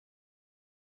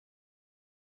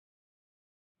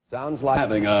Sounds like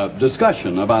having a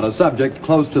discussion about a subject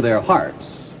close to their hearts.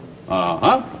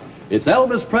 It's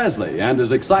Elvis Presley and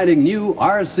his exciting new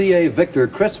RCA Victor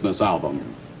Christmas album.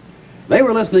 They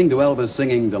were listening to Elvis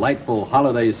singing delightful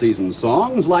holiday season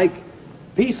songs like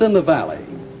Peace in the Valley.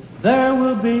 There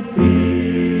will be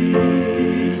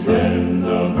peace in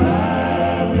the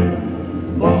valley.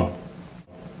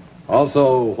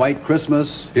 Also, White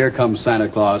Christmas, Here Comes Santa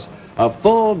Claus, a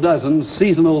full dozen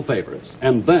seasonal favorites.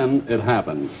 And then it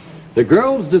happened. The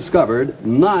girls discovered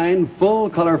 9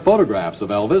 full-color photographs of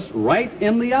Elvis right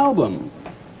in the album.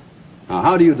 Now,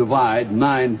 how do you divide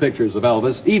 9 pictures of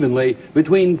Elvis evenly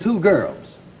between 2 girls?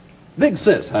 Big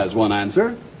Sis has one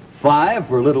answer, 5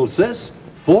 for Little Sis,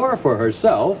 4 for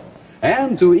herself,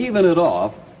 and to even it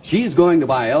off, she's going to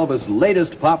buy Elvis'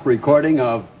 latest pop recording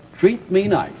of Treat Me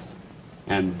Nice.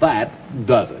 And that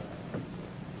does it.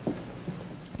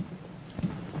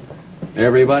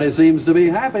 Everybody seems to be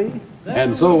happy,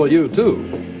 and so will you too,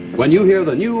 when you hear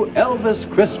the new Elvis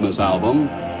Christmas album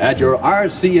at your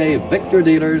RCA Victor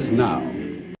dealers now.